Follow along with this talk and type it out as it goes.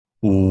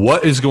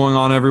What is going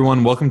on,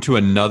 everyone? Welcome to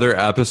another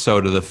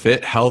episode of the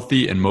Fit,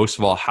 Healthy, and most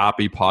of all,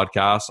 Happy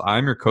podcast.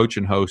 I'm your coach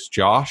and host,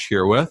 Josh,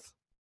 here with.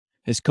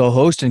 His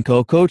co-host and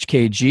co-coach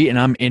KG, and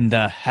I'm in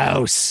the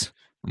house.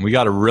 And we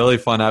got a really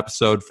fun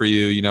episode for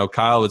you. You know,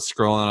 Kyle was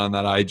scrolling on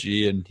that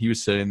IG and he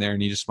was sitting there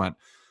and he just went,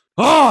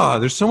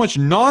 there's so much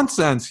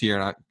nonsense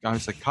here. And I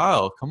was like,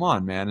 Kyle, come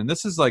on, man. And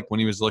this is like when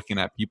he was looking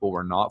at people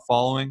we're not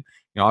following.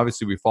 You know,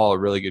 obviously we follow a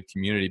really good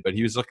community, but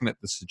he was looking at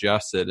the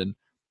suggested and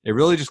it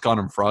really just got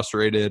him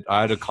frustrated. I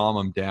had to calm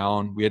him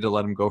down. We had to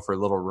let him go for a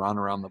little run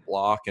around the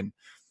block and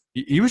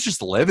he was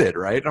just livid,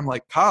 right? I'm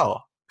like,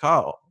 Kyle,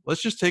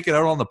 let's just take it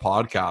out on the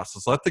podcast.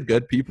 Let's let the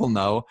good people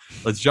know.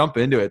 Let's jump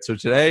into it. So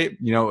today,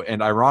 you know,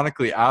 and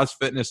ironically, as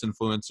fitness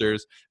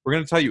influencers, we're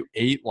going to tell you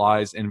 8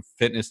 lies and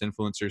fitness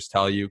influencers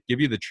tell you, give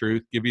you the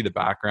truth, give you the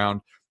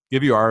background,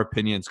 give you our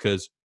opinions,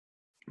 because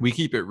we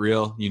keep it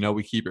real. You know,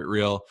 we keep it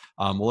real.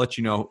 We'll let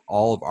you know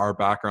all of our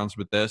backgrounds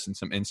with this and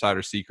some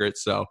insider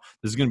secrets. So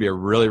this is going to be a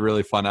really,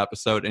 really fun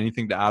episode.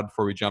 Anything to add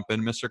before we jump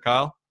in, Mr.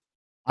 Kyle?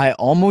 I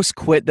almost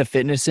quit the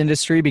fitness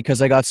industry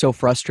because I got so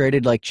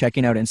frustrated, like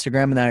checking out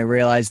Instagram, and then I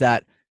realized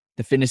that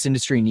the fitness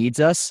industry needs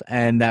us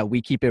and that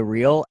we keep it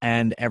real.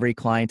 And every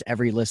client,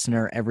 every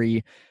listener,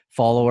 every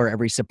follower,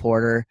 every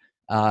supporter,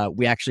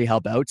 we actually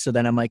help out. So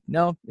then I'm like,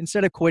 no,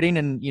 instead of quitting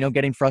and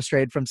getting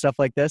frustrated from stuff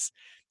like this,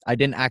 I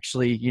didn't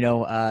actually,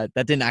 that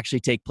didn't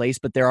actually take place.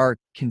 But there are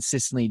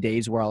consistently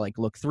days where I'll like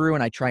look through,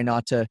 and I try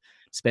not to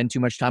spend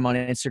too much time on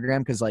Instagram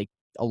because like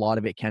a lot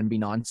of it can be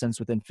nonsense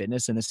within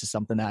fitness, and this is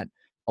something that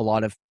a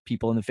lot of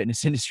people in the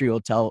fitness industry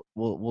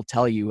will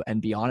tell you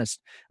and be honest.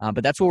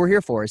 But that's what we're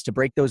here for, is to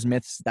break those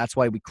myths. That's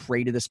why we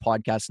created this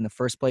podcast in the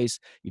first place.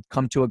 You've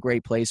come to a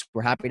great place.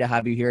 We're happy to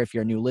have you here if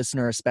you're a new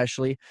listener,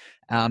 especially.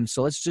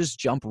 So let's just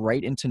jump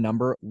right into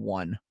number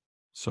 1.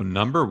 So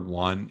number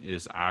 1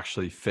 is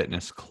actually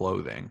fitness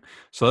clothing.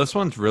 So this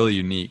one's really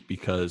unique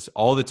because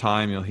all the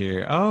time you'll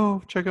hear,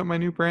 oh, check out my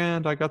new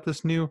brand. I got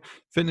this new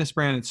fitness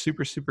brand. It's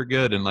super, super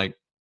good. And like,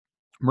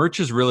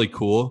 merch is really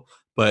cool,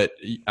 but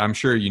I'm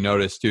sure you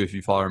noticed too, if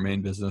you follow our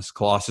main business,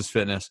 Colossus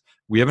Fitness,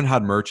 we haven't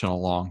had merch in a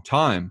long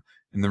time.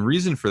 And the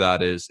reason for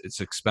that is it's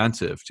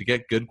expensive. To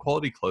get good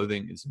quality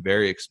clothing is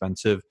very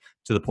expensive,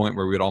 to the point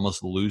where we'd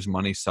almost lose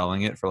money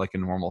selling it for like a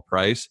normal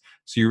price.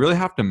 So you really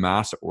have to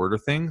mass order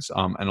things.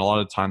 And a lot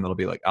of the time that'll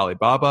be like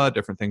Alibaba,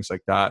 different things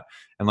like that.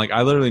 And like,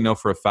 I literally know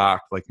for a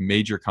fact, like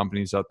major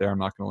companies out there, I'm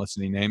not going to list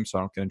any names so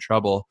I don't get in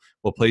trouble,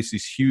 will place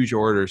these huge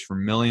orders for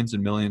millions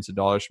and millions of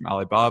dollars from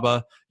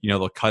Alibaba. You know,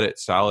 they'll cut it,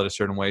 style it a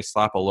certain way,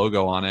 slap a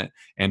logo on it,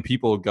 and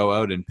people will go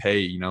out and pay,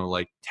 you know,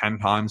 like 10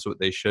 times what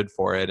they should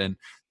for it. And,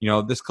 you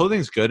know, this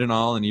clothing's good and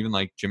all. And even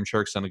like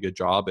Gymshark's done a good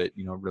job at,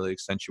 you know, really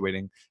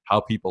accentuating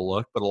how people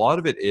look. But a lot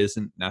of it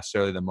isn't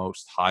necessarily the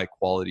most high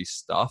quality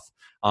stuff.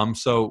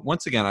 So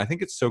once again, I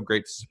think it's so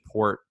great to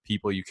support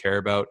people you care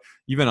about.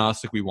 Even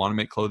us, like we want to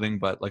make clothing,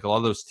 but like a lot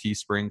of those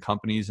Teespring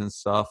companies and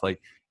stuff,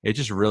 like it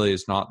just really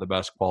is not the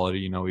best quality.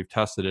 You know, we've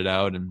tested it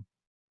out and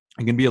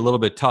it can be a little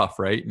bit tough,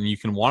 right? And you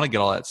can want to get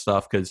all that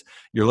stuff because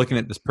you're looking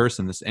at this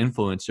person, this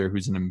influencer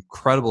who's in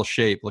incredible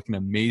shape, looking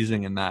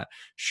amazing in that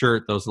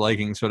shirt, those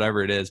leggings,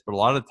 whatever it is. But a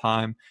lot of the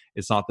time,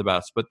 it's not the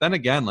best. But then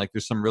again, like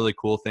there's some really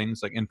cool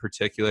things. Like in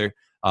particular,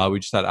 we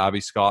just had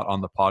Abby Scott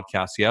on the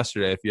podcast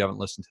yesterday. If you haven't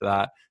listened to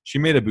that, she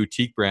made a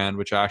boutique brand,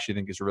 which I actually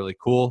think is really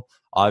cool.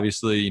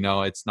 Obviously, you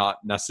know, it's not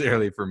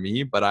necessarily for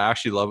me, but I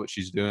actually love what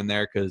she's doing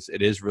there because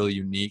it is really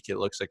unique. It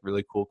looks like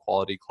really cool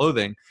quality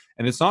clothing.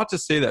 And it's not to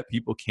say that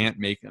people can't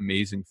make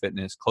amazing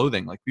fitness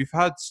clothing. Like we've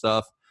had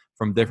stuff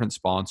from different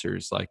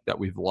sponsors like that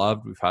we've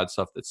loved. We've had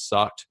stuff that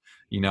sucked,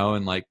 you know,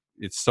 and like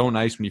it's so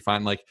nice when you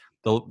find like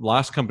the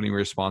last company we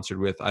were sponsored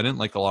with, I didn't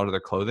like a lot of their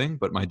clothing,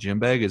 but my gym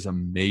bag is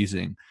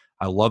amazing.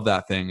 I love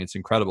that thing. It's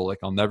incredible. Like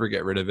I'll never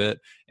get rid of it.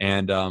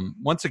 And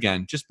once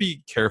again, just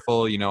be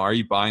careful. You know, are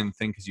you buying the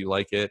thing because you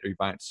like it? Are you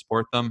buying it to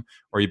support them?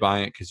 Or are you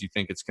buying it because you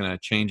think it's going to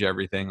change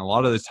everything? A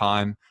lot of the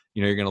time,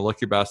 you know, you're going to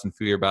look your best and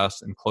feel your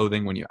best in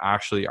clothing when you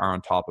actually are on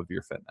top of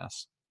your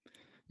fitness.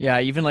 Yeah,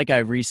 even like I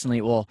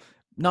recently, well,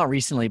 not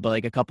recently, but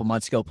like a couple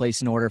months ago,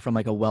 placed an order from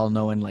like a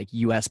well-known like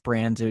US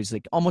brand. It was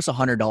like almost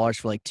 $100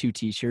 for like 2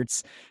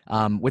 t-shirts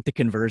with the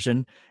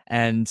conversion.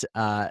 And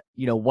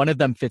one of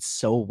them fits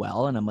so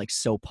well and I'm like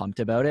so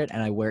pumped about it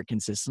and I wear it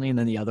consistently. And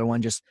then the other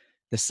one, just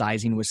the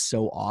sizing was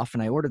so off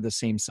and I ordered the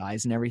same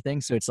size and everything.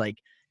 So it's like,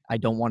 I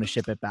don't want to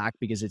ship it back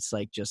because it's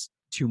like just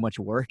too much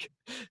work.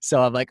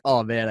 So I'm like,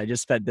 oh man, I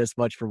just spent this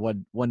much for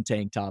one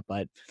tank top,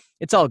 but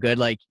it's all good.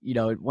 Like,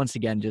 once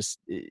again, just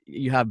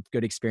you have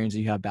good experiences,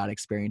 you have bad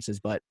experiences,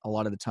 but a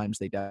lot of the times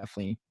they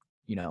definitely,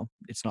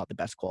 it's not the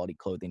best quality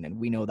clothing. And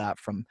we know that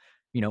from,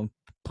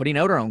 putting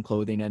out our own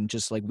clothing, and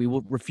just like we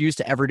will refuse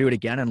to ever do it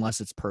again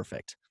unless it's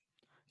perfect.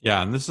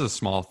 Yeah, and this is a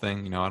small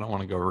thing. You know, I don't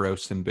want to go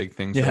roasting big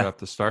things right Yeah. off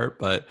the start,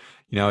 but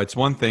it's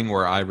one thing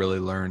where I really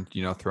learned,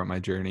 throughout my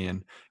journey.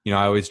 And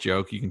I always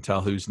joke, you can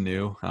tell who's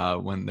new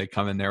when they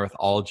come in there with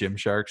all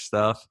Gymshark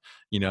stuff.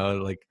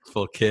 Like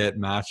full kit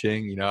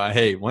matching.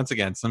 Hey, once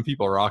again, some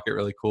people rock it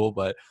really cool,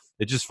 but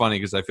it's just funny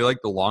because I feel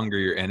like the longer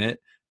you're in it,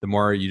 the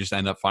more you just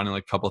end up finding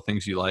like a couple of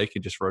things you like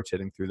and just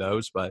rotating through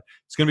those. But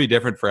it's going to be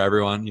different for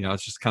everyone.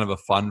 It's just kind of a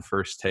fun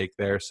first take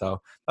there.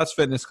 So that's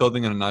fitness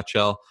clothing in a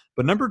nutshell.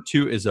 But number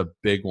 2 is a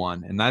big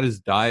one, and that is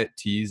diet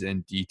teas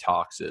and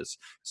detoxes.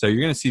 So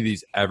you're going to see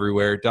these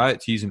everywhere. Diet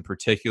teas in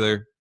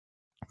particular,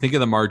 think of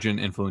the margin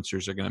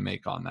influencers are going to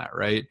make on that,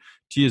 right?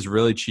 Tea is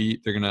really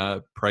cheap. They're going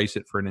to price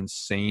it for an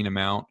insane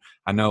amount.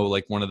 I know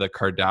like one of the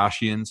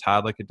Kardashians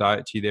had like a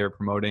diet tea they were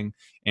promoting,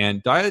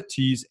 and diet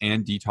teas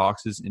and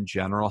detoxes in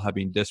general have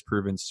been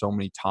disproven so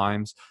many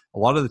times. A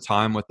lot of the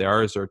time what they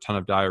are is they're a ton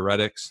of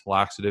diuretics,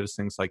 laxatives,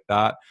 things like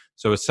that.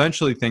 So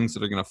essentially things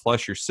that are going to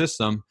flush your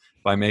system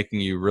by making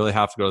you really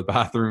have to go to the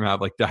bathroom,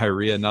 have like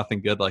diarrhea,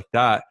 nothing good like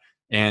that.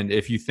 And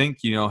if you think,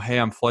 hey,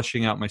 I'm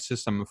flushing out my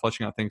system, I'm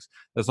flushing out things,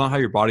 that's not how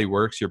your body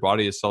works. Your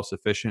body is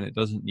self-sufficient. It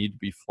doesn't need to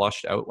be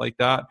flushed out like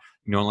that,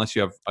 unless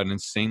you have an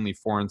insanely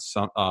foreign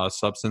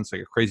substance,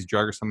 like a crazy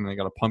drug or something, they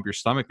got to pump your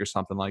stomach or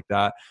something like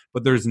that.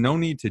 But there's no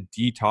need to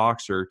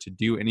detox or to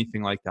do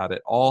anything like that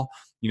at all.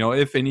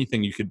 If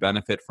anything, you could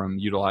benefit from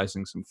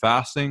utilizing some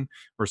fasting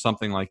or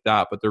something like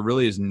that. But there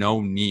really is no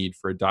need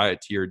for a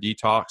diet tea or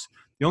detox.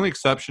 The only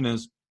exception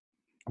is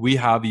we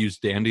have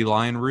used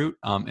dandelion root,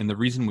 and the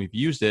reason we've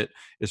used it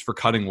is for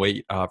cutting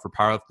weight, for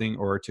powerlifting,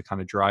 or to kind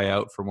of dry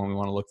out for when we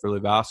want to look really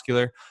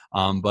vascular.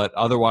 But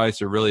otherwise,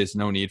 there really is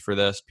no need for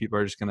this. People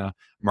are just going to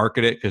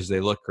market it because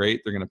they look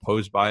great. They're going to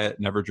pose by it,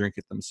 never drink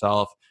it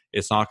themselves.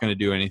 It's not going to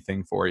do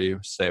anything for you.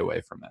 Stay away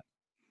from it.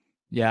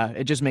 Yeah,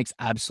 it just makes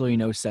absolutely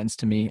no sense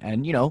to me.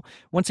 And,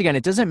 once again,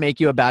 it doesn't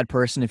make you a bad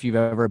person if you've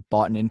ever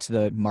bought into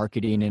the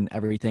marketing and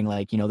everything.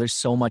 Like, there's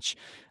so much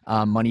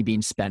money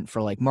being spent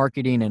for like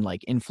marketing and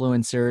like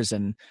influencers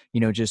and,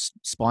 just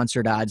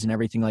sponsored ads and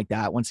everything like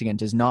that. Once again,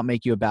 does not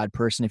make you a bad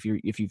person if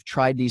you've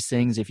tried these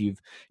things, if you've,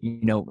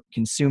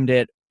 consumed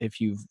it,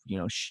 if you've,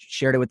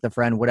 shared it with a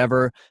friend,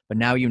 whatever. But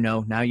now you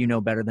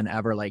know better than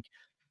ever. Like,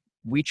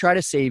 we try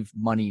to save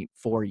money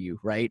for you,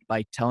 right?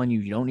 By telling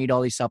you, you don't need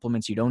all these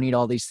supplements. You don't need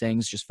all these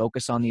things. Just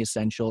focus on the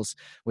essentials.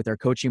 With our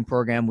coaching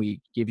program,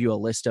 we give you a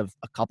list of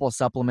a couple of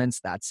supplements.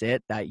 That's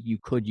it, that you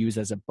could use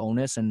as a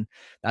bonus. And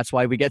that's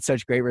why we get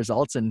such great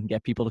results and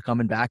get people to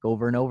coming back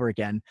over and over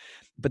again.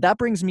 But that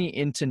brings me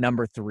into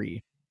number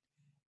 3,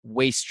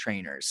 waist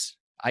trainers.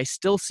 I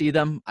still see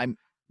them.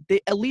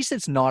 At least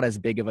it's not as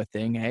big of a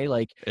thing, hey?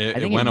 Like, I It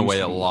think it went used away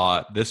to a be.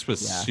 lot. This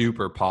was Yeah.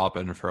 super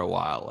popping for a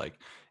while. Like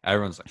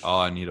everyone's like, "Oh,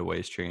 I need a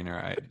waist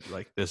trainer.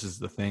 This is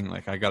the thing.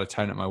 Like I got to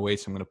tighten up my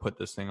waist. I'm going to put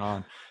this thing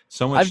on."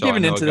 So much I've so, I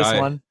given know a into this guy.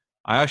 one.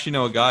 I actually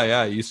know a guy.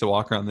 Yeah, he used to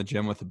walk around the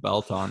gym with a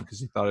belt on because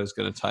he thought it was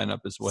going to tighten up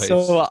his waist.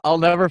 So I'll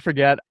never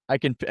forget.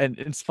 And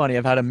it's funny.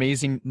 I've had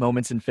amazing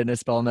moments in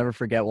fitness, but I'll never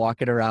forget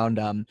walking around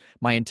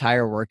my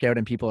entire workout,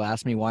 and people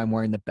ask me why I'm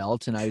wearing the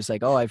belt, and I was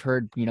like, "Oh, I've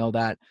heard,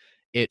 that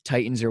it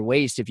tightens your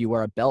waist if you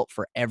wear a belt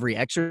for every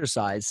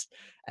exercise."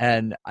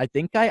 And I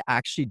think I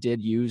actually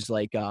did use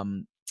like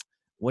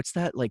what's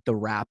that, like the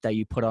wrap that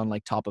you put on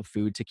like top of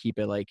food to keep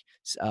it like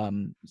Oh,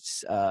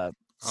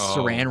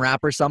 saran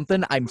wrap or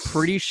something. I'm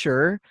pretty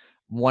sure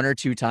 1 or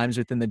 2 times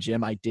within the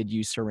gym I did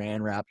use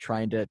saran wrap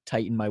trying to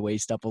tighten my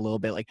waist up a little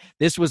bit. Like,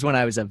 this was when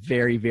I was a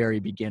very,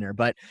 very beginner.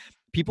 But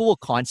people will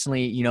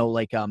constantly,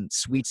 like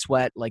Sweet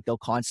Sweat, like they'll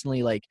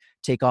constantly like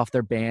take off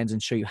their bands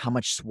and show you how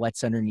much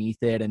sweat's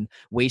underneath it. And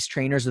waist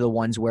trainers are the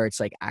ones where it's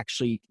like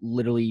actually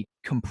literally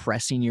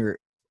compressing your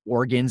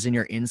organs in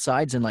your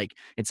insides, and like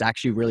it's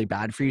actually really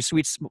bad for you.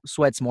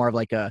 Sweat's more of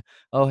like a,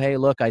 oh hey,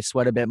 look, I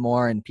sweat a bit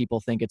more, and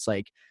people think it's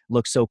like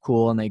looks so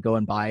cool and they go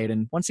and buy it.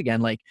 And once again,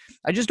 like,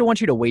 I just don't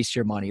want you to waste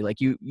your money. Like,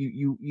 you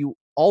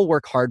all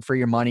work hard for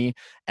your money.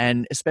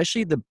 And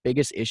especially the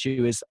biggest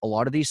issue is a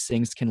lot of these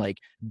things can like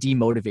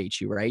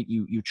demotivate you, right?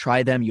 You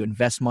try them, you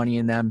invest money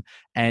in them,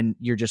 and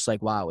you're just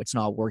like, wow, it's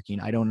not working.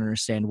 I don't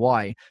understand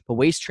why. But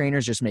waist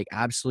trainers just make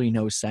absolutely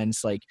no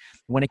sense. Like,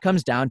 when it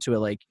comes down to it,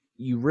 like,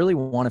 you really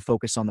want to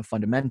focus on the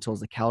fundamentals,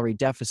 the calorie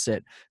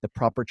deficit, the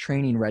proper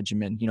training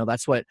regimen.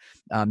 That's what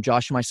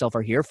Josh and myself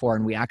are here for.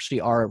 And we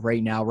actually are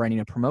right now running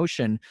a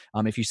promotion.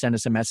 If you send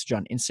us a message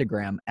on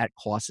Instagram at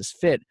Colossus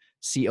Fit,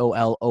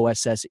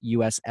 COLOSSUSFIT,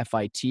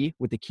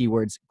 with the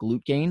keywords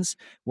glute gains,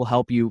 will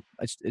help you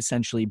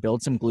essentially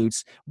build some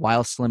glutes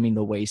while slimming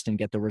the waist and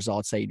get the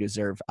results that you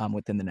deserve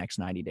within the next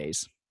 90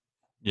 days.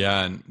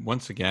 yeah, and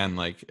once again,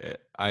 like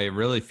I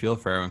really feel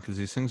for everyone because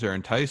these things are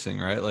enticing,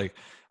 right? Like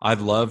I'd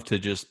love to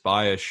just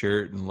buy a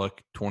shirt and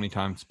look 20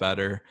 times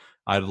better.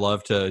 I'd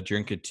love to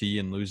drink a tea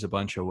and lose a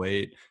bunch of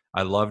weight.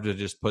 I'd love to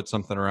just put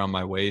something around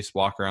my waist,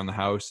 walk around the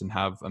house and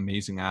have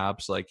amazing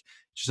abs. Like,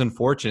 it's just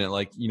unfortunate.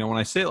 Like, when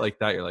I say it like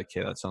that, you're like,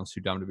 hey, that sounds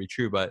too dumb to be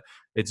true. But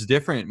it's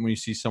different when you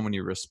see someone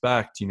you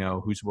respect,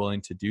 who's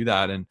willing to do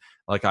that. And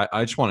like,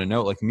 I just want to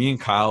know, like, me and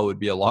Kyle would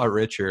be a lot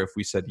richer if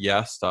we said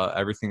yes to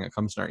everything that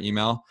comes in our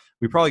email.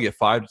 We probably get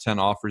 5 to 10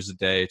 offers a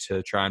day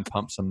to try and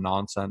pump some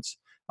nonsense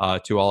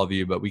to all of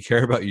you, but we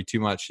care about you too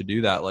much to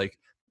do that. Like,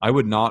 I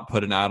would not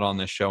put an ad on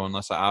this show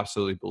unless I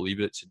absolutely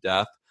believed it to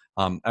death.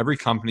 Every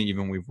company,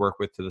 even we've worked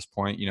with to this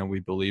point, we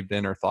believed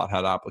in or thought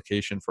had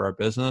application for our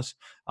business.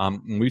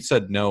 And we've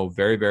said no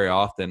very, very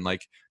often.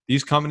 Like,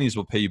 these companies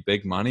will pay you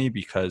big money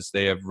because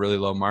they have really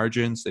low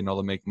margins. They know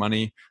they'll make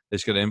money. They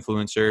just get an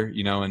influencer,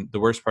 and the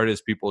worst part is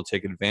people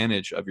take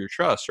advantage of your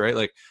trust, right?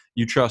 Like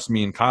you trust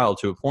me and Kyle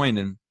to a point,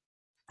 and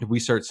if we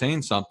start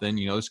saying something,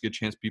 there's a good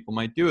chance people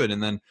might do it.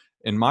 And then,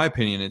 in my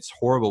opinion, it's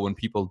horrible when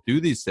people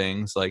do these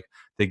things. Like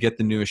they get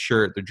the newest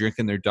shirt, they're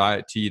drinking their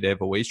diet tea, they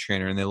have a waist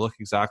trainer, and they look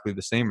exactly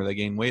the same, or they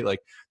gain weight. Like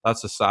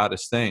that's the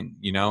saddest thing,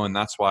 and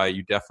that's why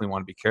you definitely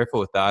want to be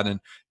careful with that. And,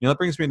 that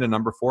brings me to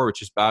number 4,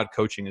 which is bad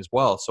coaching as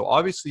well. So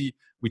obviously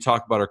we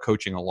talk about our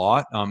coaching a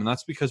lot, and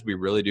that's because we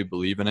really do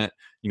believe in it.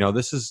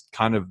 This is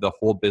kind of the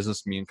whole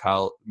business me and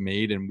Kyle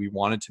made, and we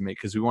wanted to make,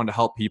 because we wanted to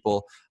help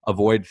people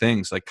avoid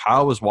things. Like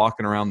Kyle was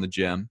walking around the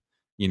gym,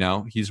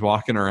 he's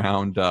walking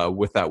around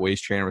with that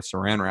waist trainer with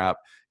saran wrap.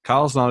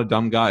 Kyle's not a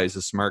dumb guy. He's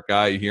a smart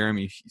guy. You hear him,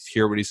 you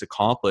hear what he's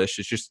accomplished.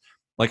 It's just,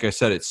 like I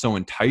said, it's so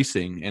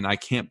enticing, and I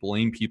can't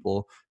blame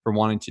people for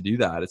wanting to do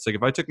that. It's like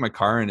if I took my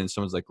car in and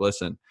someone's like,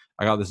 listen,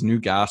 I got this new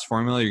gas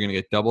formula, you're going to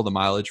get double the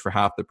mileage for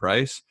half the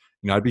price.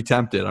 I'd be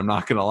tempted. I'm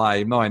not going to lie.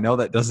 Even though I know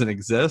that doesn't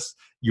exist,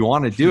 you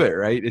want to do it,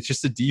 right? It's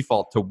just a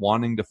default to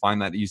wanting to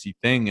find that easy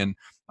thing. And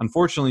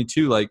unfortunately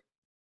too, like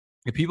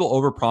if people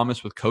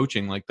overpromise with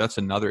coaching, like that's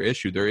another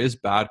issue. There is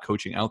bad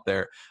coaching out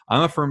there.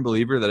 I'm a firm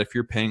believer that if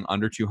you're paying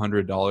under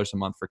 $200 a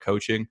month for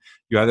coaching,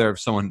 you either have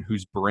someone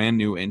who's brand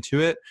new into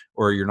it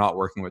or you're not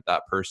working with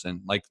that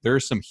person. Like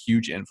there's some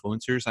huge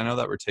influencers I know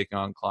that we're taking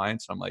on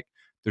clients. I'm like,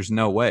 there's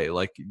no way.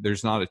 Like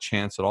there's not a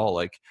chance at all.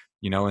 Like,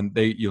 and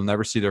you'll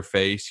never see their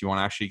face. You won't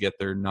actually get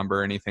their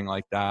number or anything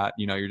like that.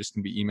 You're just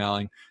going to be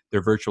emailing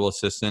their virtual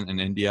assistant in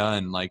India,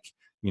 and like,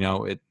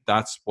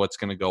 that's what's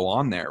going to go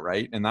on there,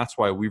 right? And that's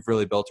why we've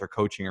really built our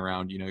coaching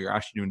around, you're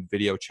actually doing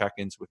video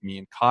check-ins with me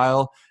and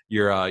Kyle.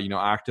 You're,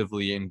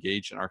 actively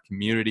engaged in our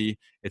community.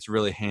 It's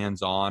really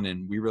hands-on,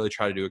 and we really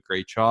try to do a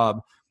great job.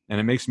 And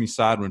it makes me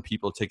sad when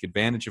people take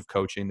advantage of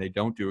coaching. They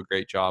don't do a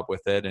great job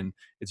with it, and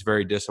it's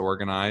very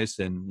disorganized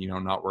and,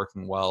 not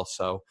working well.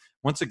 So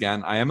once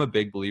again, I am a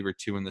big believer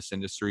too in this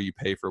industry. You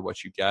pay for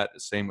what you get.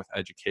 Same with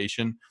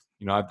education.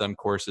 I've done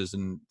courses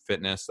in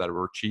fitness that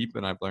were cheap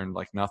and I've learned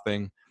like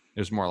nothing. It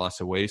was more or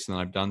less a waste. And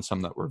I've done some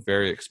that were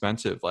very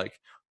expensive. Like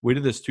we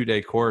did this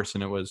 2-day course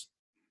and it was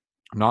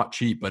not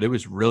cheap, but it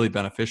was really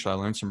beneficial. I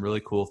learned some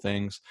really cool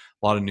things,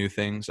 a lot of new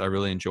things. I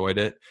really enjoyed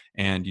it.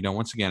 And,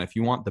 once again, if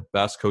you want the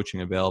best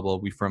coaching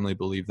available, we firmly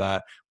believe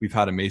that. We've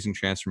had amazing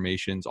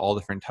transformations, all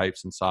different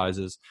types and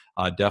sizes.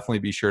 Definitely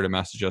be sure to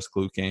message us,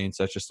 Glute Gains.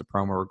 That's just the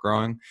promo we're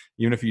growing.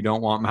 Even if you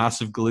don't want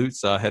massive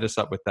glutes, hit us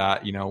up with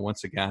that.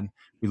 Once again,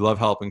 we love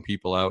helping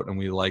people out and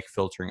we like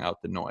filtering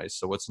out the noise.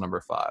 So what's number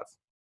 5?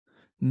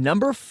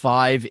 Number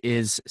 5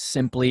 is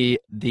simply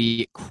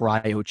the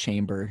cryo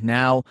chamber.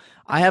 Now,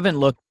 I haven't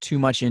looked too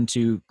much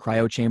into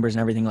cryo chambers and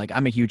everything. Like,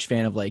 I'm a huge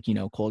fan of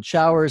cold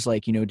showers,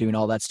 doing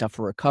all that stuff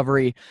for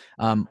recovery,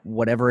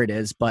 whatever it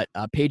is. But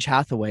Paige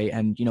Hathaway,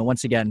 and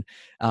once again,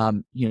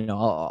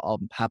 I'll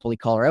happily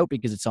call her out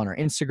because it's on her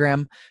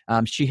Instagram.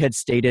 She had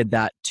stated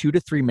that 2 to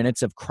 3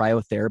 minutes of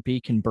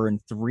cryotherapy can burn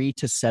 300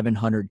 to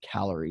 700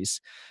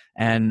 calories.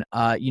 And,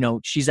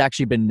 she's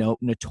actually been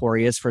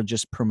notorious for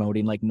just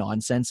promoting like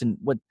nonsense. And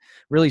what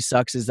really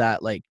sucks is that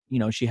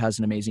she has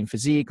an amazing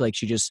physique. Like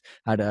she just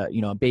had a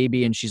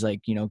baby and she's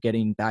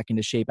getting back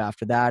into shape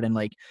after that. And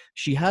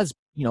she has,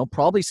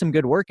 probably some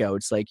good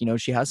workouts.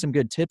 She has some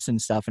good tips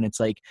and stuff. And it's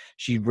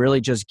she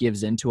really just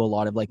gives into a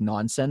lot of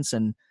nonsense.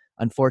 And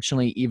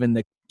unfortunately, even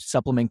the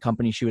supplement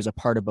company she was a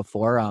part of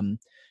before,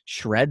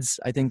 Shreds,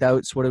 I think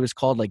that's what it was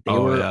called. They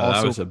were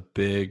also, that was a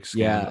big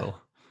scandal.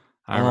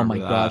 Yeah. Oh my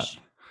gosh.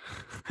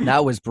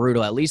 That was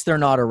brutal. At least they're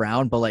not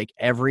around, but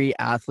every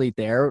athlete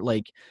there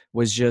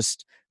was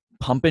just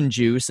pumping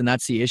juice. And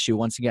that's the issue.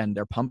 Once again,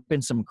 they're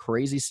pumping some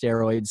crazy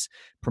steroids,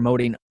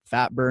 promoting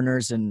fat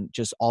burners and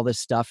just all this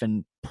stuff,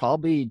 and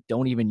probably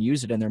don't even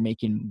use it. And they're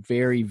making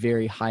very,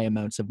 very high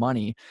amounts of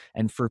money.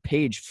 And for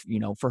Paige,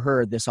 for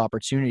her, this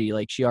opportunity,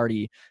 she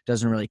already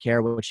doesn't really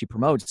care what she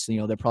promotes.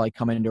 They're probably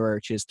coming to her.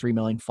 She has 3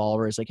 million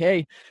followers.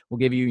 Hey, we'll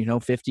give you,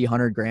 50,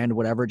 100 grand,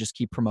 whatever. Just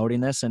keep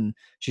promoting this. And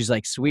she's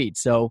sweet.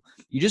 So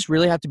you just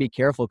really have to be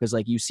careful because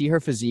you see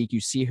her physique, you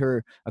see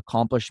her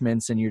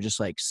accomplishments, and you're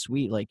just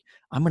sweet.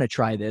 I'm going to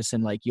try this.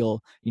 And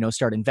you'll,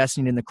 start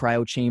investing in the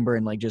cryo chamber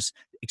and just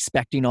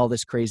expecting all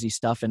this crazy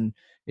stuff. And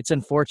it's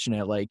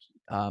unfortunate,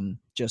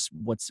 just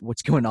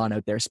what's going on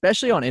out there,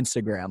 especially on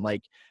Instagram.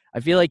 I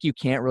feel you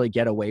can't really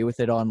get away with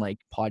it on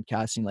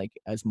podcasting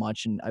as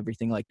much and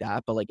everything like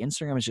that. But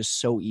Instagram is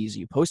just so easy.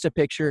 You post a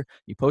picture,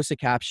 you post a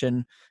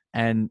caption,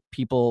 and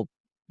people,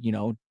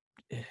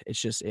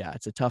 it's just,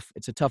 it's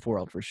a tough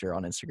world for sure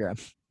on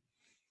Instagram.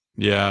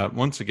 Yeah.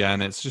 Once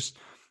again, it's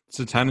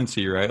a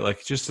tendency, right?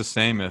 Just the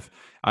same. If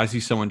I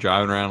see someone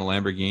driving around a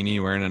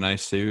Lamborghini wearing a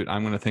nice suit,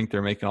 I'm going to think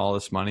they're making all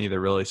this money.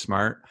 They're really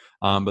smart.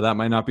 But that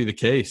might not be the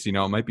case. It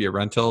might be a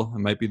rental. It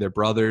might be their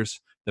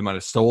brothers. They might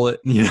have stole it,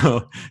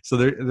 So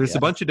there's a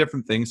bunch of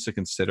different things to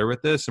consider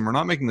with this. And we're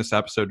not making this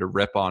episode to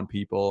rip on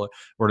people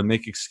or to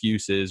make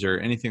excuses or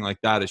anything like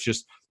that. It's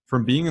just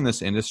from being in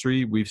this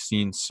industry, we've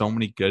seen so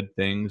many good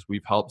things.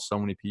 We've helped so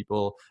many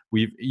people.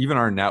 We've even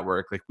our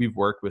network, like we've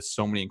worked with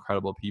so many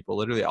incredible people,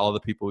 literally all the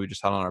people we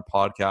just had on our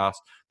podcast,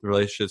 the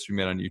relationships we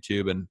made on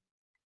YouTube. And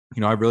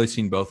I've really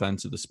seen both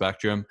ends of the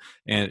spectrum,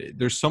 and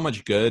there's so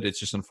much good. It's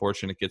just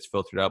unfortunate it gets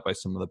filtered out by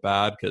some of the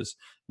bad because,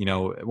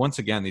 once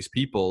again, these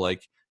people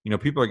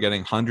people are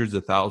getting hundreds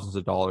of thousands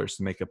of dollars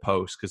to make a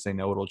post because they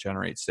know it'll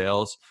generate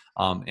sales.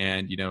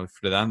 And,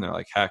 for them, they're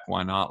like, heck,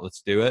 why not?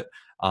 Let's do it.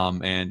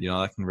 And,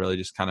 that can really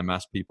just kind of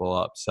mess people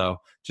up. So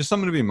just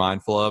something to be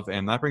mindful of.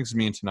 And that brings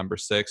me into number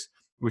 6,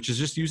 which is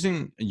just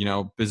using,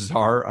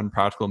 bizarre,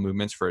 unpractical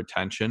movements for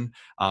attention,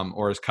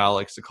 or as Kyle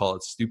likes to call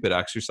it, stupid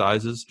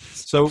exercises.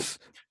 So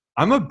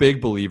I'm a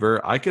big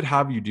believer. I could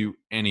have you do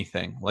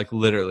anything. Like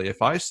literally,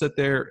 if I sit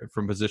there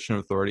from position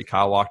of authority,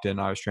 Kyle walked in,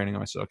 I was training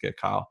him. I said, okay,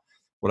 Kyle,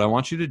 what I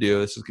want you to do,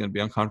 this is going to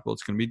be uncomfortable.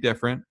 It's going to be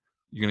different.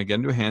 You're going to get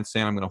into a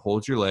handstand. I'm going to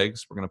hold your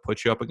legs. We're going to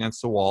put you up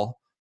against the wall.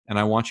 And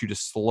I want you to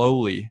just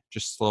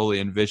slowly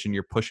envision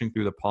you're pushing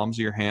through the palms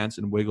of your hands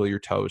and wiggle your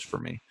toes for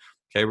me.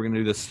 Okay, we're going to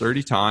do this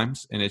 30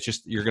 times, and it's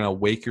just, you're going to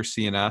wake your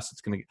CNS.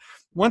 It's going to,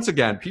 once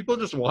again, people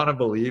just want to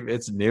believe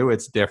it's new,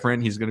 it's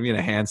different. He's going to be in a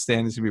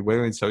handstand. He's going to be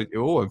wiggling. So,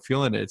 I'm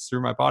feeling it. It's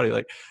through my body.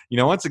 Like,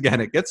 once again,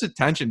 it gets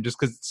attention just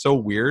because it's so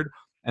weird.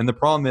 And the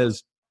problem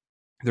is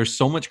there's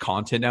so much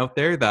content out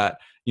there that,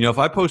 if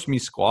I post me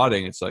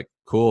squatting, it's like,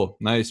 cool,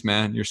 nice,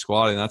 man, you're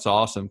squatting. That's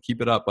awesome.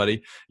 Keep it up,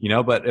 buddy.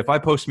 But if I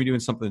post me doing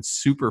something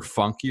super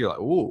funky, you're like,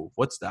 ooh,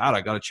 what's that?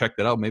 I got to check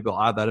that out. Maybe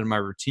I'll add that in my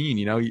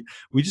routine.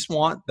 We just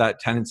want that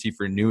tendency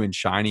for new and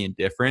shiny and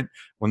different.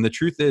 When the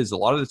truth is, a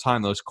lot of the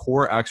time, those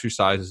core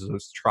exercises,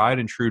 those tried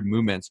and true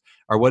movements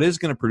are what is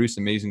going to produce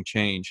amazing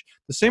change.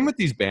 The same with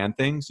these band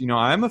things.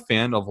 I'm a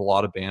fan of a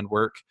lot of band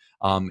work,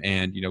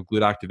 and,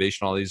 glute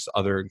activation, all these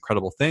other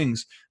incredible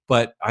things.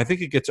 But I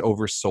think it gets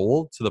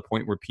oversold to the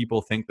point where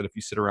people think that if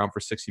you sit around for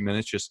 60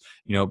 minutes, just,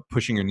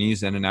 pushing your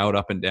knees in and out,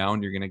 up and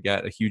down, you're going to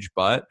get a huge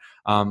butt.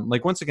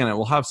 Once again, it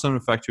will have some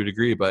effect to a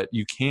degree, but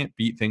you can't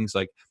beat things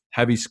like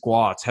heavy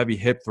squats, heavy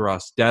hip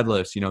thrusts,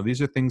 deadlifts.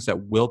 These are things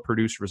that will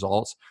produce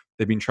results.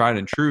 They've been tried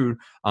and true.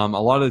 A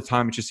lot of the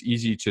time, it's just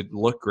easy to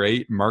look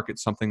great, market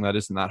something that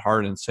isn't that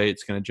hard, and say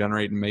it's going to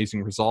generate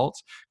amazing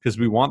results because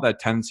we want that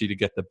tendency to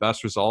get the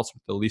best results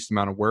with the least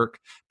amount of work.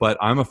 But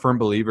I'm a firm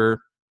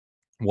believer.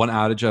 One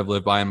adage I've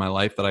lived by in my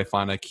life that I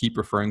find I keep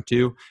referring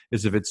to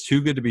is if it's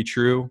too good to be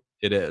true,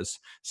 it is.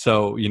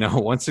 So,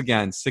 once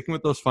again, sticking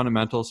with those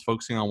fundamentals,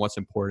 focusing on what's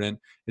important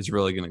is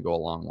really going to go a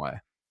long way.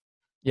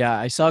 Yeah,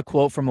 I saw a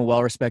quote from a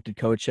well-respected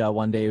coach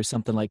one day. It was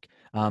something like,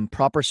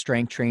 proper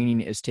strength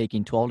training is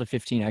taking 12 to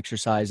 15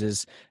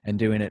 exercises and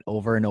doing it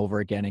over and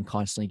over again and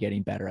constantly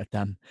getting better at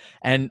them.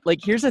 And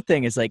here's the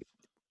thing is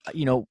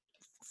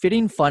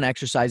fitting fun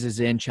exercises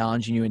in,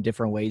 challenging you in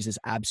different ways is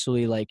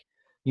absolutely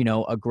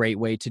a great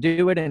way to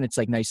do it. And it's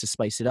nice to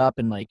spice it up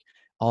and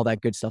all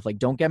that good stuff.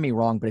 Don't get me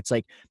wrong, but it's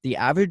the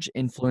average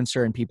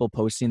influencer and people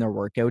posting their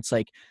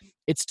workouts,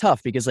 it's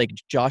tough because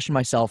Josh and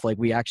myself,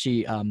 we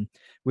actually,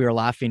 we were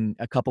laughing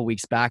a couple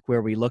weeks back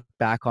where we looked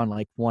back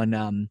on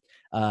one,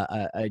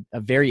 a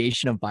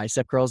variation of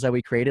bicep curls that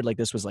we created.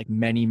 This was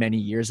many, many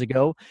years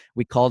ago.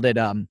 We called it,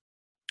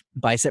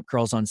 bicep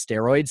curls on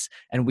steroids.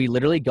 And we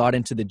literally got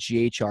into the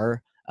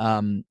GHR,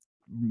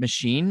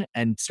 machine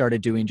and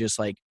started doing just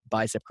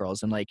bicep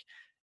curls, and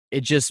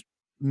it just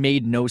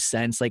made no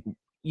sense.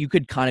 You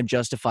could kind of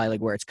justify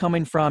where it's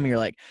coming from. You're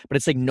but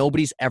it's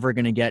nobody's ever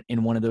going to get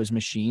in one of those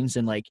machines.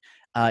 And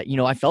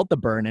I felt the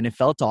burn and it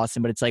felt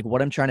awesome, but it's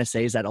what I'm trying to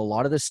say is that a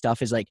lot of this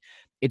stuff is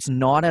it's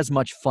not as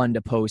much fun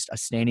to post a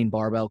standing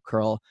barbell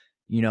curl,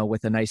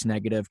 with a nice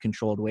negative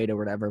controlled weight or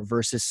whatever,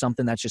 versus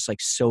something that's just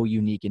so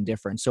unique and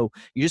different. So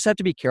you just have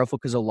to be careful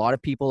because a lot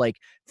of people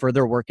for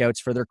their workouts,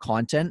 for their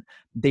content,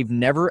 they've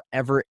never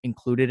ever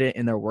included it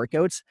in their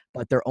workouts,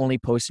 but they're only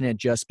posting it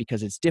just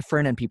because it's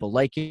different and people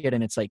like it.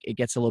 And it's it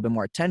gets a little bit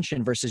more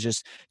attention versus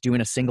just doing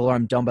a single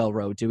arm dumbbell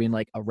row, doing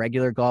a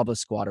regular goblet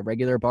squat, a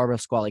regular barbell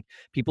squat.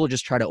 People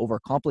just try to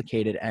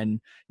overcomplicate it. And,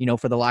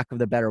 for the lack of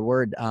the better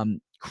word,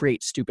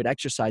 create stupid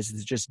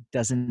exercises. It just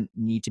doesn't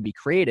need to be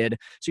created.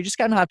 So you just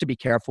kind of have to be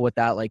careful with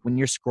that. When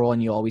you're scrolling,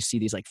 you always see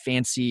these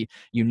fancy,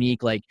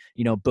 unique,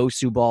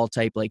 Bosu ball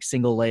type,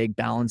 single leg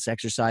balance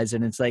exercise.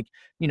 And it's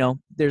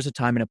there's a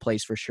time and a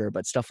place for sure,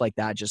 but stuff like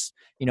that, just,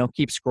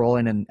 keep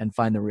scrolling and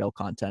find the real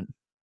content.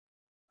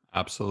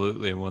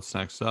 Absolutely. And what's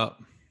next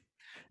up?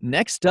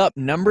 Next up,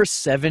 number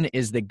 7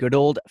 is the good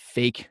old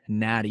fake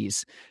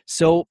natties.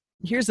 So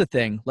here's the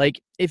thing,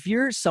 if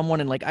you're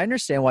someone, and I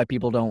understand why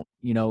people don't,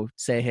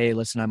 say, hey,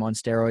 listen, I'm on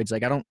steroids. I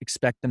don't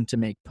expect them to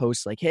make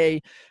posts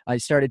hey, I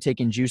started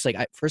taking juice.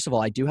 First of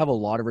all, I do have a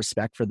lot of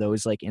respect for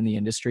those in the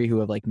industry who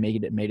have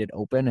made it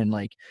open. And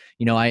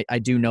I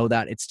do know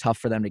that it's tough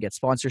for them to get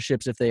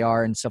sponsorships if they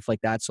are and stuff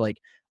like that. So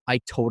I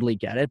totally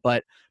get it.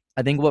 But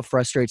I think what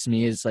frustrates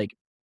me is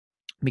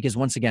because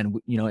once again,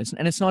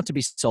 it's not to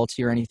be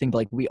salty or anything,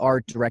 but we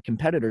are direct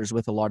competitors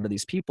with a lot of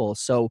these people.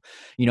 So,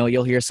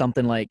 you'll hear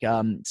something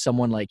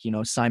someone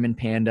Simon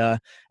Panda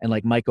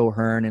and Mike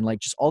O'Hearn and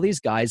just all these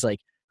guys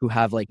who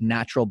have like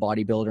natural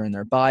bodybuilder in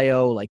their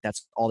bio. Like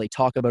that's all they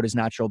talk about is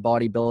natural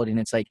bodybuilding.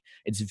 It's like,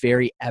 it's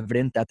very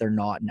evident that they're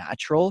not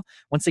natural.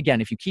 Once again,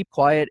 if you keep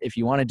quiet, if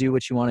you want to do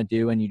what you want to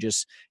do and you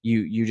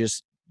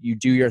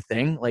do your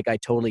thing, like I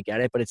totally get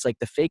it. But it's like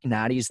the fake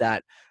natties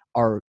that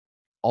are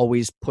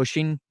always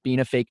pushing being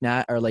a fake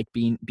nat or like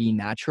being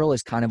natural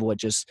is kind of what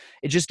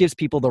it just gives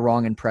people the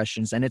wrong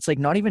impressions. And it's like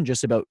not even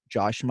just about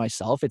Josh and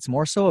myself, it's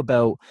more so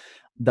about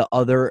the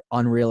other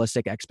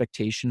unrealistic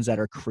expectations that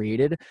are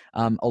created.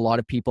 A lot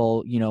of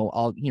people,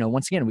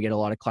 once again, we get a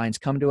lot of clients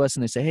come to us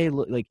and they say, hey,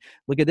 look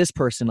at this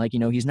person, like,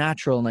 he's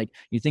natural, and like,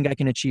 you think I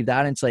can achieve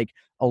that? And it's like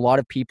a lot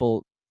of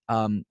people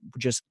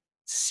just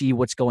see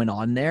what's going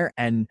on there,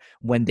 and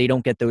when they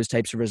don't get those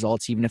types of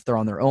results, even if they're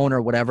on their own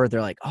or whatever,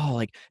 they're like, oh,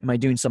 like, am I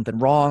doing something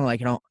wrong?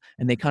 Like,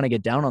 and they kind of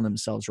get down on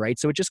themselves, right?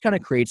 So it just kind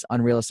of creates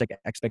unrealistic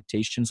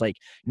expectations. Like,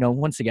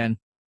 once again,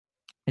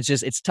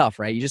 it's tough,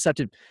 right? You just have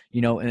to,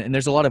 and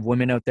there's a lot of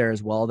women out there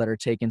as well that are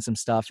taking some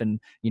stuff and,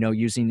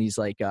 using these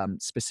like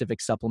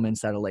specific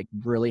supplements that'll like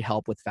really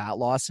help with fat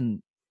loss.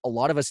 And a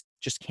lot of us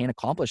just can't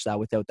accomplish that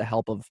without the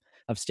help of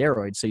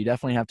steroids. So you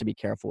definitely have to be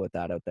careful with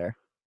that out there.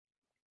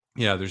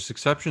 Yeah, there's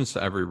exceptions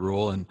to every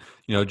rule. And,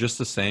 just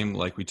the same,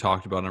 like we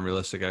talked about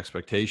unrealistic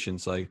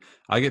expectations. Like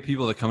I get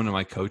people that come into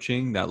my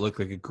coaching that look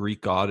like a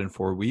Greek god in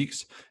 4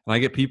 weeks. And I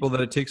get people that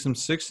it takes them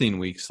 16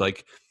 weeks.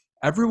 Like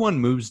everyone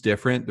moves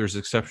different. There's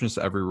exceptions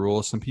to every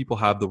rule. Some people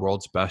have the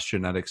world's best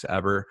genetics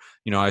ever.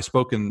 I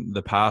spoke in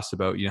the past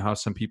about, how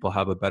some people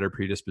have a better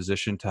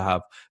predisposition to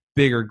have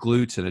bigger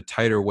glutes and a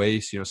tighter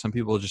waist. Some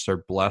people just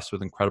are blessed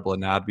with incredible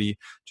anatomy,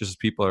 just as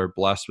people are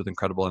blessed with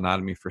incredible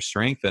anatomy for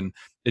strength. And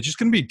it's just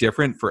going to be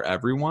different for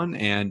everyone.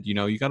 And,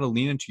 you got to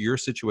lean into your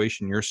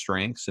situation, your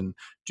strengths, and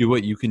do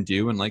what you can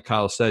do. And like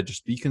Kyle said,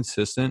 just be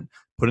consistent,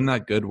 put in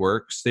that good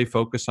work, stay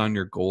focused on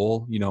your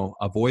goal,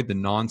 avoid the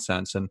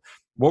nonsense. And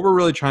what we're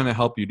really trying to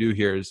help you do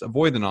here is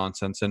avoid the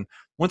nonsense. And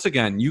once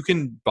again, you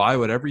can buy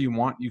whatever you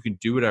want. You can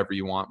do whatever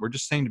you want. We're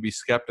just saying to be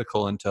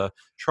skeptical and to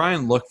try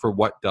and look for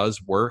what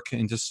does work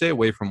and to stay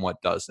away from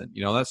what doesn't.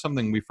 That's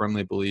something we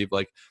firmly believe.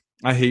 Like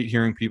I hate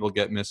hearing people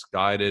get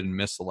misguided and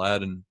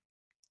misled and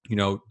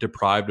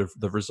deprived of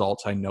the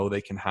results I know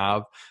they can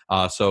have.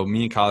 So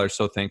me and Kyle are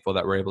so thankful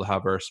that we're able to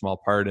have our small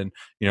part and,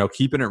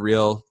 keeping it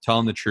real,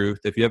 telling the truth.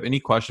 If you have any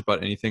questions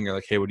about anything, you're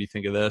like, hey, what do you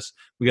think of this?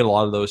 We get a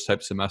lot of those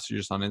types of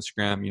messages on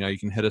Instagram. You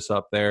can hit us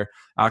up there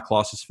at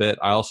Colossus Fit.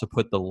 I also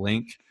put the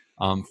link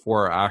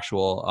for our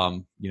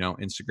actual,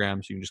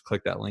 Instagram. So you can just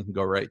click that link and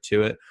go right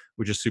to it,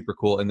 which is super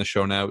cool in the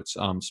show notes.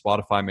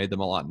 Spotify made them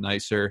a lot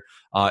nicer.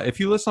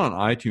 If you listen on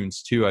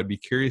iTunes too, I'd be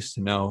curious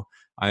to know,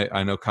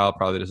 I know Kyle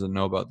probably doesn't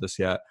know about this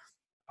yet.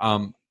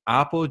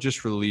 Apple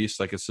just released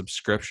like a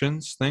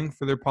subscriptions thing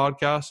for their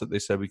podcast that they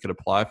said we could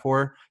apply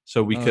for.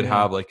 So we could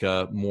have like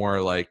a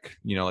more like,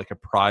 like a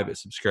private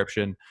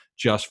subscription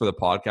just for the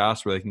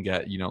podcast where they can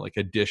get, like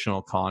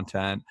additional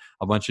content,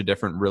 a bunch of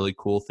different really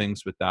cool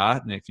things with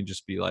that. And it can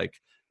just be like,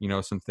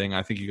 something.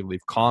 I think you can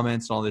leave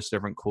comments and all this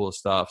different cool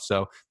stuff.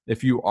 So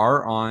if you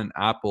are on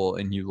Apple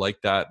and you like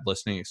that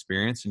listening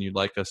experience and you'd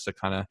like us to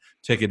kind of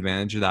take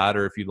advantage of that,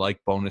 or if you'd like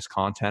bonus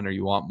content or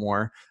you want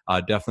more,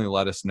 definitely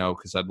let us know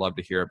because I'd love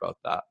to hear about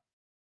that.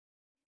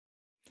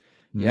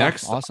 Yeah,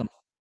 next, awesome.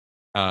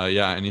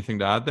 Anything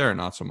to add there or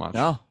not so much?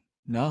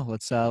 No,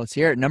 let's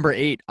hear it. Number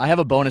 8. I have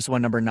a bonus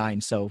one, number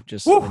 9. So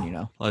just letting you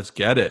know. Let's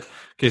get it.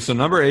 Okay, so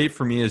number 8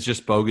 for me is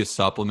just bogus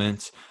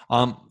supplements.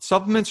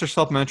 Supplements are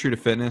supplementary to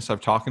fitness.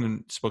 I've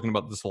spoken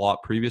about this a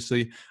lot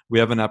previously. We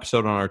have an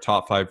episode on our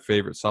top 5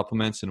 favorite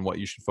supplements and what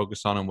you should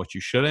focus on and what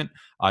you shouldn't.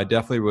 I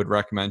definitely would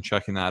recommend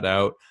checking that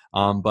out.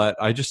 But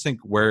I just think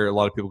where a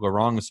lot of people go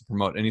wrong is to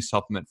promote any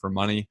supplement for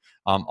money.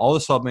 All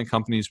the supplement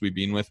companies we've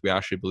been with, we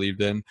actually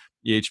believed in.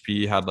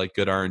 EHP had like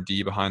good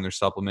R&D behind their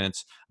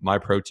supplements.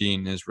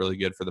 MyProtein is really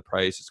good for the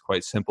price. It's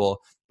quite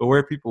simple. But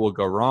where people will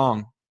go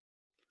wrong,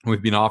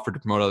 we've been offered to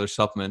promote other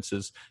supplements,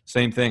 is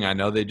same thing. I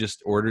know they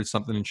just ordered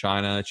something in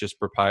China. It's just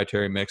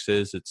proprietary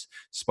mixes. It's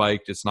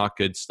spiked. It's not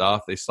good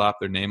stuff. They slap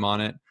their name on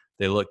it.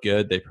 They look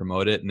good. They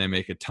promote it and they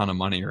make a ton of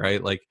money,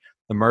 right? Like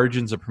the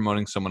margins of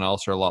promoting someone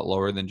else are a lot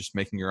lower than just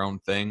making your own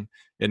thing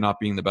and not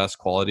being the best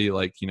quality.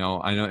 Like, I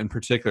know in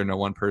particular, know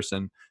one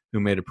person who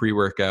made a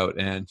pre-workout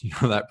and,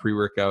 that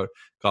pre-workout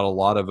got a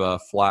lot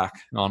of flack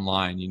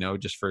online,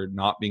 just for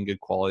not being good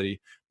quality,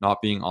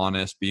 not being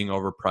honest, being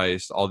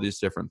overpriced, all these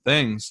different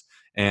things.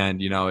 And,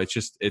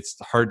 it's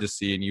hard to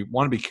see. And you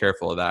want to be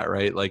careful of that,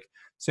 right? Like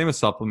same with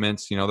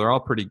supplements, they're all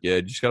pretty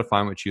good. You just got to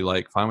find what you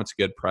like, find what's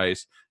a good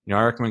price.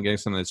 I recommend getting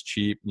something that's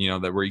cheap,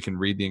 that where you can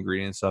read the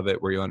ingredients of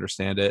it, where you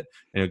understand it,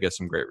 and you'll get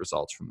some great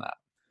results from that.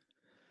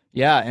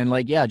 Yeah. And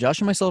Josh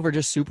and myself are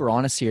just super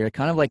honest here.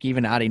 Kind of like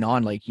even adding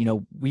on, like,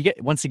 we get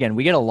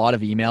a lot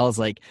of emails.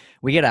 Like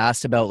we get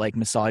asked about like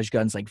massage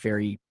guns, like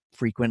very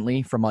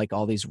frequently from like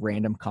all these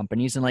random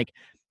companies. And like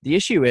the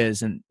issue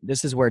is, and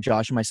this is where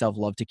Josh and myself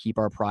love to keep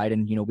our pride.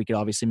 And, we could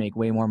obviously make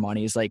way more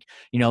money is like,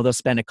 they'll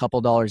spend a couple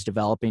dollars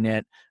developing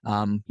it,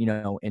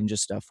 in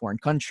just a foreign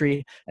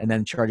country and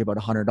then charge about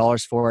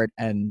 $100 for it.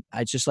 And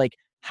it's just like,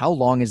 how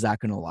long is that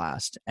going to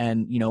last?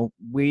 And,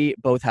 we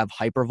both have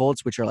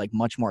Hypervolts, which are like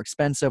much more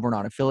expensive. We're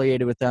not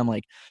affiliated with them,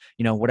 like,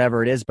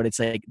 whatever it is, but it's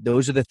like,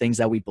 those are the things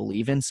that we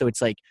believe in. So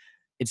it's like,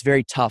 it's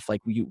very tough.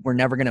 Like we're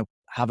never going to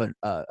have a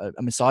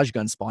massage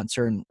gun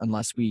sponsor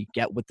unless we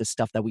get with the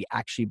stuff that we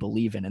actually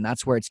believe in. And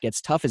that's where it gets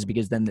tough, is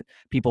because then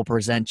people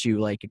present you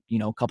like,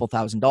 a couple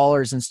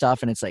 $1,000s and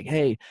stuff. And it's like,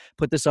 hey,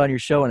 put this on your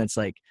show. And it's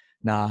like,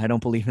 nah, I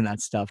don't believe in that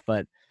stuff.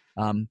 But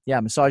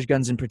yeah, massage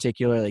guns in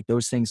particular, like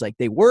those things, like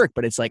they work,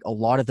 but it's like a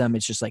lot of them,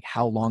 it's just like,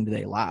 how long do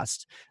they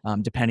last?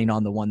 Depending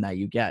on the one that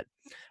you get.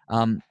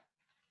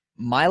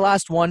 My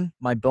last one,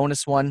 my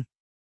bonus one,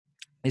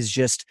 is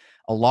just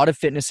a lot of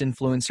fitness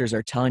influencers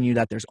are telling you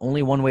that there's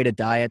only one way to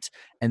diet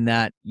and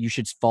that you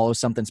should follow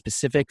something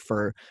specific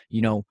for,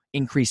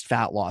 increased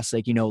fat loss.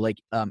 Like,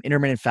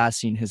 intermittent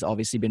fasting has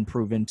obviously been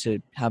proven to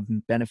have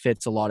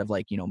benefits, a lot of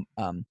like,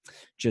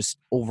 just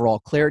overall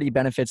clarity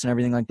benefits and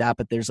everything like that.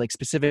 But there's like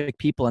specific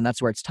people, and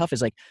that's where it's tough,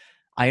 is like,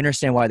 I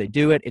understand why they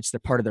do it. It's the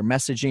part of their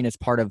messaging. It's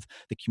part of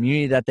the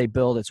community that they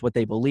build. It's what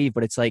they believe,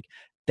 but it's like,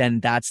 then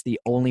that's the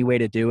only way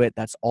to do it.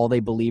 That's all they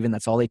believe in.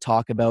 That's all they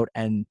talk about.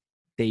 And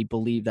they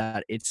believe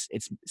that it's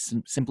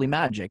simply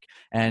magic,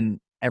 and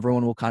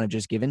everyone will kind of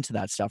just give into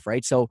that stuff,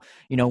 right? So,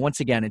 once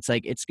again, it's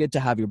like, it's good to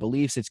have your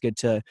beliefs. It's good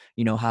to,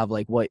 have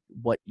like what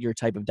your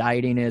type of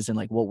dieting is and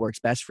like what works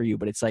best for you.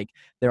 But it's like,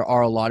 there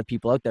are a lot of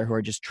people out there who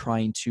are just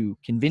trying to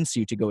convince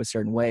you to go a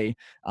certain way,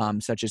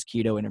 such as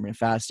keto, intermittent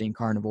fasting,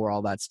 carnivore,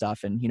 all that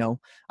stuff. And,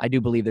 I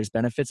do believe there's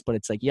benefits, but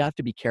it's like, you have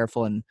to be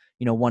careful and,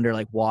 wonder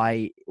like,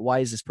 why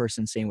is this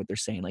person saying what they're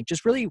saying? Like,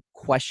 just really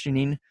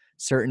questioning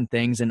certain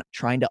things and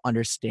trying to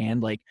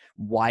understand, like,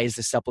 why is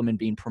the supplement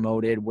being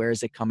promoted? Where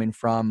is it coming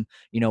from?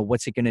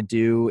 What's it going to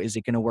do? Is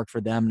it going to work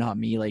for them, not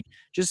me? Like,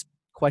 just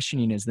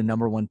questioning is the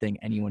number one thing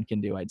anyone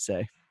can do, I'd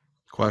say.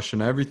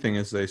 Question everything,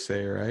 as they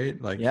say,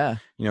 right? Like, Yeah.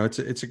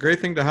 it's a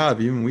great thing to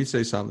have. Even we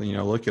say something,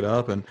 look it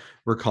up, and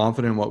we're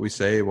confident in what we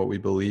say, what we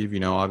believe.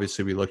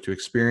 Obviously we look to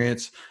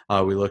experience,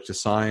 we look to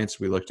science,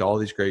 we look to all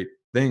these great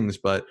things,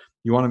 but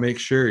you want to make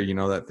sure,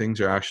 that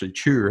things are actually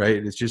true,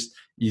 right? It's just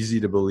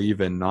easy to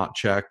believe and not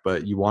check,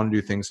 but you want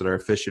to do things that are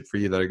efficient for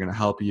you, that are going to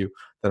help you,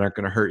 that aren't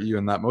going to hurt you,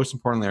 and that most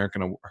importantly aren't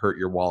going to hurt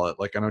your wallet.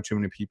 Like, I know too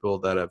many people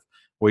that have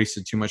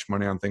wasted too much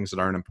money on things that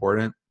aren't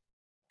important.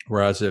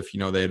 Whereas if,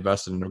 they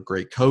invested in a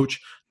great coach,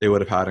 they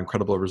would have had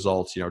incredible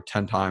results,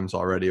 10 times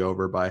already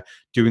over by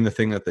doing the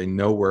thing that they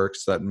know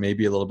works, that may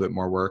be a little bit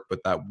more work,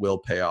 but that will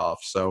pay off.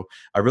 So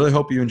I really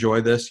hope you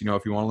enjoy this. If you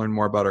want to learn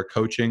more about our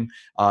coaching,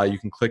 you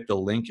can click the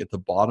link at the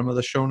bottom of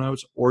the show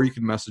notes, or you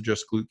can message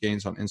us Glute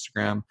Gains on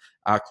Instagram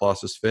at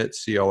ColossusFit,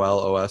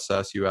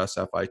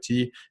 ColossusFit.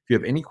 If you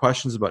have any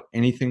questions about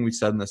anything we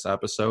said in this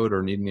episode,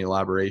 or need any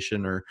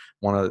elaboration, or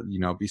want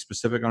to, be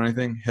specific on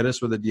anything, hit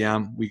us with a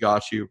DM. We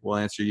got you. We'll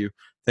answer you.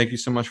 Thank you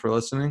so much for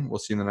listening. We'll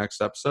see you in the next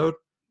episode.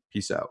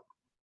 Peace out.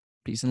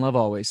 Peace and love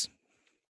always.